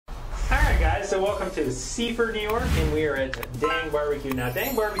Guys, so welcome to Seaford, New York, and we are at Dang BBQ. Now,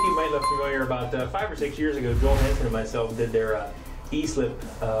 Dang BBQ might look familiar. About 5 or 6 years ago, Joel Henson and myself did their E-Slip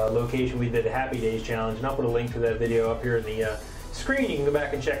location. We did a Happy Days challenge, and I'll put a link to that video up here in the screen. You can go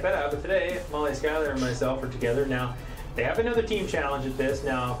back and check that out. But today, Molly, Schuyler, and myself are together. Now, they have another team challenge at this.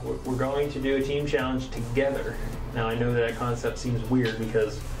 Now, we're going to do a team challenge together. Now, I know that concept seems weird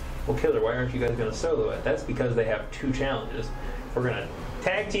because, well, Killer, why aren't you guys going to solo it? That's because they have 2 challenges. We're going to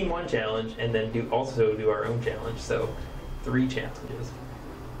tag team 1 challenge and then also do our own challenge. So 3 challenges.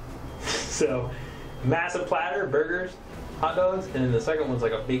 So massive platter, burgers, hot dogs, and then the second one's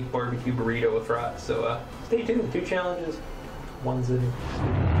like a big barbecue burrito with fries. So stay tuned. 2 challenges, 1 sitting.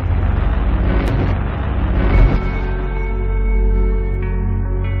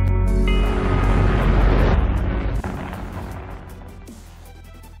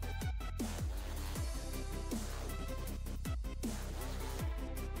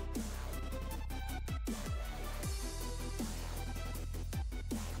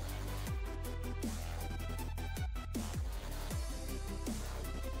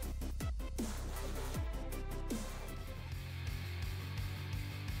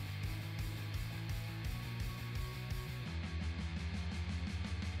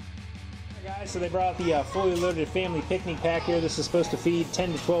 Guys, so they brought the fully loaded family picnic pack here. This is supposed to feed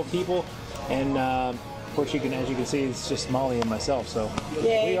 10 to 12 people, and of course, as you can see, it's just Molly and myself. So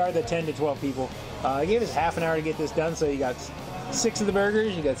we are the 10 to 12 people. It gave us half an hour to get this done. So you got 6 of the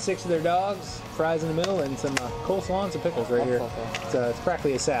burgers, you got 6 of their dogs, fries in the middle, and some coleslaw and some pickles right here. It's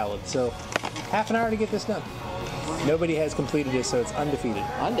practically a salad. So half an hour to get this done. Nobody has completed this, so it's undefeated.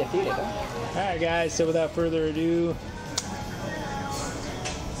 Undefeated, huh? All right, guys. So without further ado.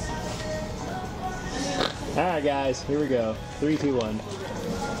 Alright guys, here we go. 3, 2, 1.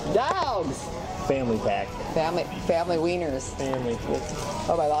 Dogs! Family pack. Family wieners. Family.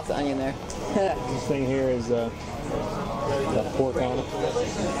 Oh, I lost the onion there. This thing here is got pork on it.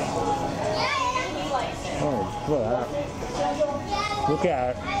 Oh, look at that. Look at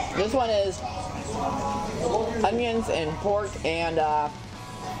it. This one is onions and pork and I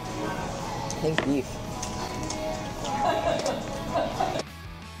think beef.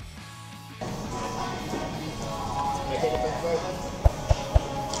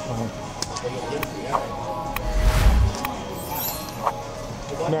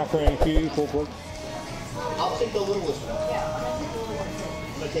 Macaroni and cheese, pulled pork. I'll take the littlest one.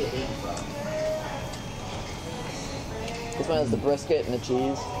 I'm gonna take 85. This one has the brisket and the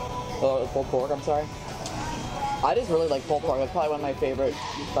cheese. Oh, pulled pork, I'm sorry. I just really like pulled pork. That's probably one of my favorite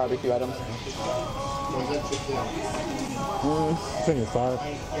barbecue items. It's in your fire.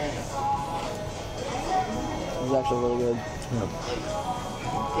 This is actually really good. Yeah.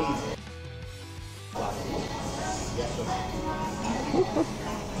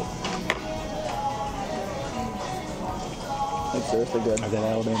 It's seriously good. I got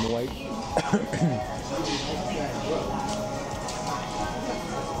Alabama white.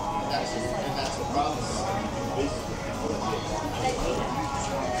 That's the problem.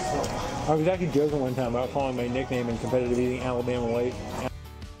 I was actually joking one time about calling my nickname in competitive eating Alabama white.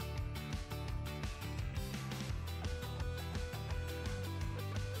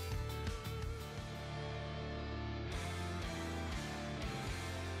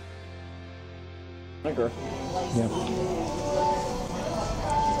 Yeah.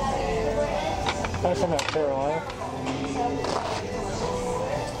 That's from that Carolina.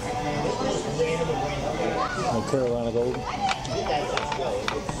 Oh, Carolina Gold.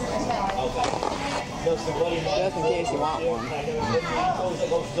 Just in case you want one.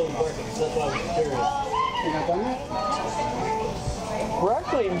 We're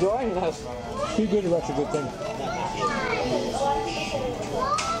actually enjoying this. Too good to rush a good thing.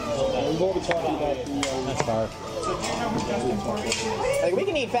 We will be talking about the... That's fire. Like, we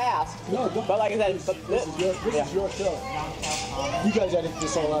can eat fast. No, but like I said, this is your show. You guys edit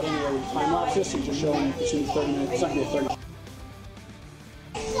this all out anyway. Time lapse this, you're just showing it's in 30 minutes. It's not going to be 30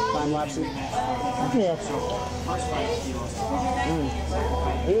 time lapse. Yeah.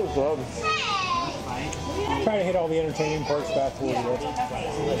 It is good. Try to hit all the entertaining parts back towards the end.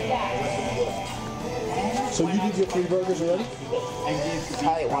 So you did your 3 burgers already? I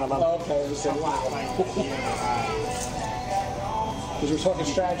ate one of them. Okay. Because we're talking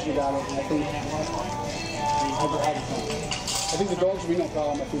strategy about it, and I think the dogs will be no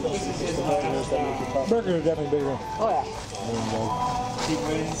problem. I think it's the burgers that make it tough. Burgers are definitely bigger. Oh yeah.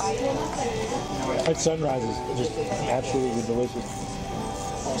 That sunrise is just absolutely delicious.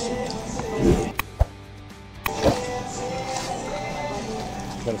 Awesome.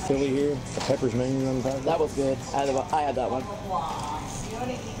 Got a Philly here, a Pepper's menu on the top. That was good. I had that one.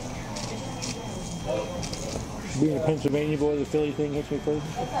 Being a Pennsylvania boy, the Philly thing hits me first.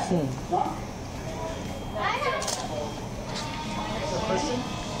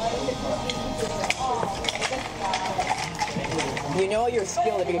 You know you're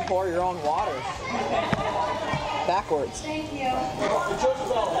skilled if you can pour your own water. Backwards. Thank you.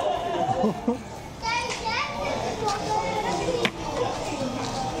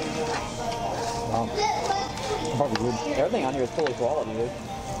 Wow. Probably good. Everything on here is fully quality, dude.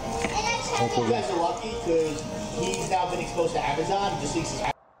 You guys are lucky because he's now been exposed to Amazon. He just thinks he's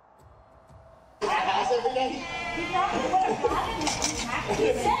at the house every day.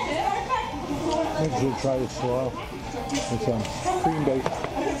 I should try this swirl. It's cream based.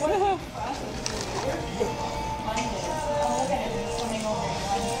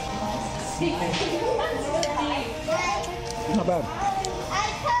 Not bad.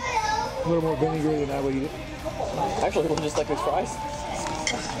 A little more vinegar than I would eat it. Actually, people just like his fries.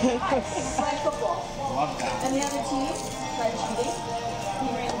 And the other team tried cheating. He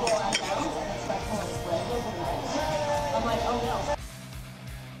ran the ball out of bounds and tried pulling his leg over the net. I'm like, oh no.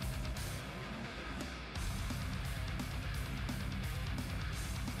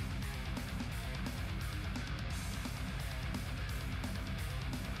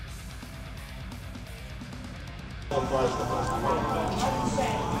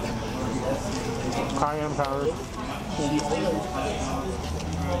 Cayenne powder.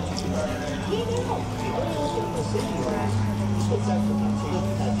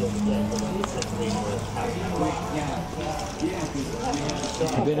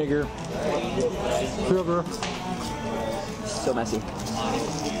 Vinegar. Sugar. So messy.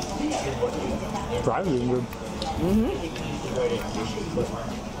 Fries are good.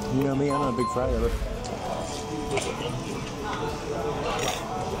 You know me, I'm not a big fry ever.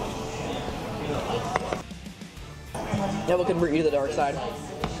 Yeah, we'll convert you to the dark side.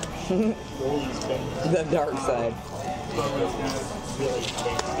 The dark side.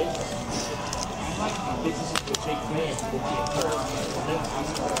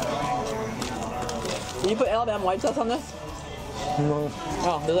 Can you put Alabama white sauce on this? No,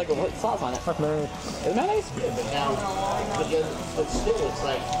 Oh, there's like a white sauce on it. that's nice. Isn't that nice? But now, but still, it's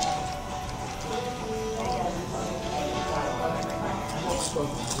like.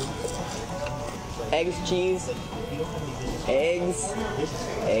 Eggs, cheese, eggs,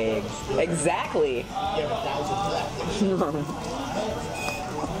 eggs. Exactly. You have 1,000 left. See,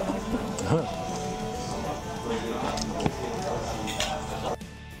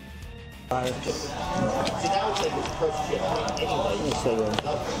 that was like his first chip anyway. It's so good.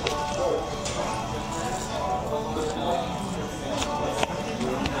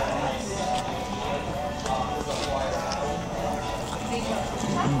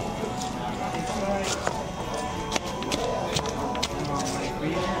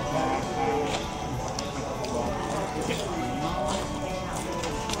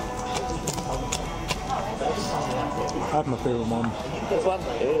 That's my favorite one. This one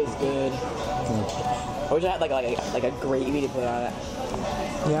is good. I wish I had like a gravy to put on it.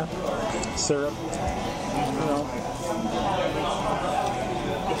 Yeah. Syrup. You know.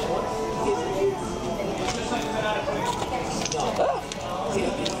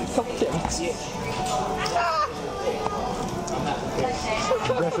 Couple chips. You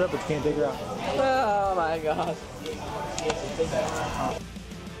brush her up, but you can't take her out. Oh my god.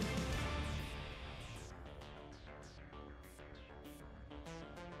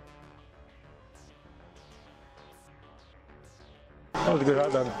 That was a good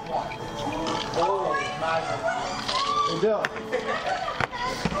hot dog. Hey, Bill.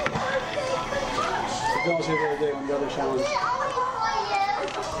 Bill was here the other day on the other challenge.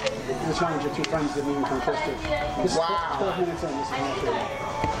 The challenge of two friends didn't even come close to. This is 12 minutes in. This is not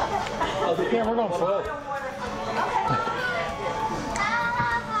good. Yeah, we're going slow.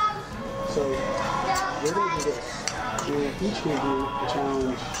 So, we're going to do this. We're each going to do a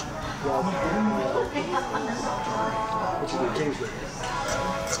challenge which is going to change it.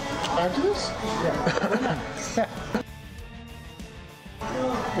 After this? Yeah.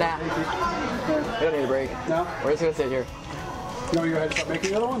 Nah. We don't need a break. No? We're just gonna sit here. You want me to go ahead and start making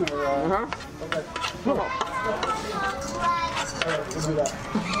the other one? Or, Uh-huh. Okay. Cool. Alright, let's do that.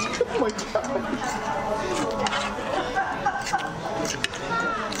 Oh my god.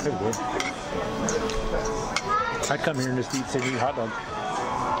 That's good. I'd come here and just eat 60 hot dogs.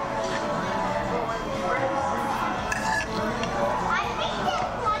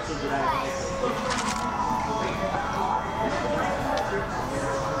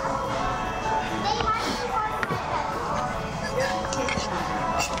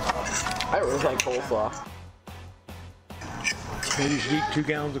 I really like coleslaw. Maybe you should eat 2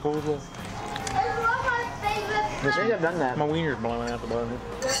 gallons of coleslaw. It's one of my favorite I think I've done that. My wiener's blowing out the bottom.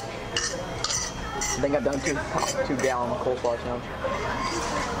 I think I've done 2-gallon coleslaw challenge.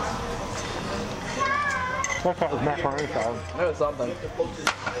 I thought it was macaroni salad. That was something.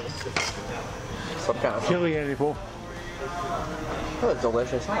 Some kind of. Chili anything. That was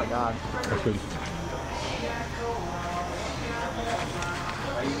delicious. Oh my god. That's good.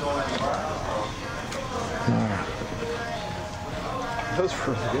 That was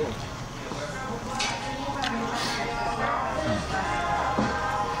really good.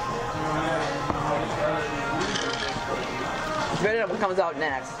 Depending on what comes out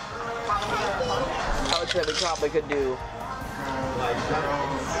next, I would say we probably could do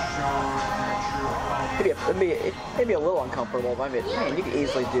maybe a little uncomfortable, but man, you could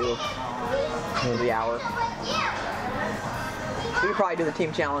easily do the hour. We could probably do the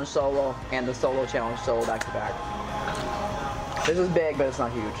team challenge solo and the solo challenge solo back to back. This is big, but it's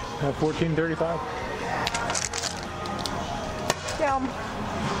not huge. 14:35. Yeah.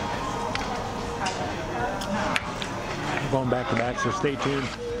 Going back to back, so stay tuned.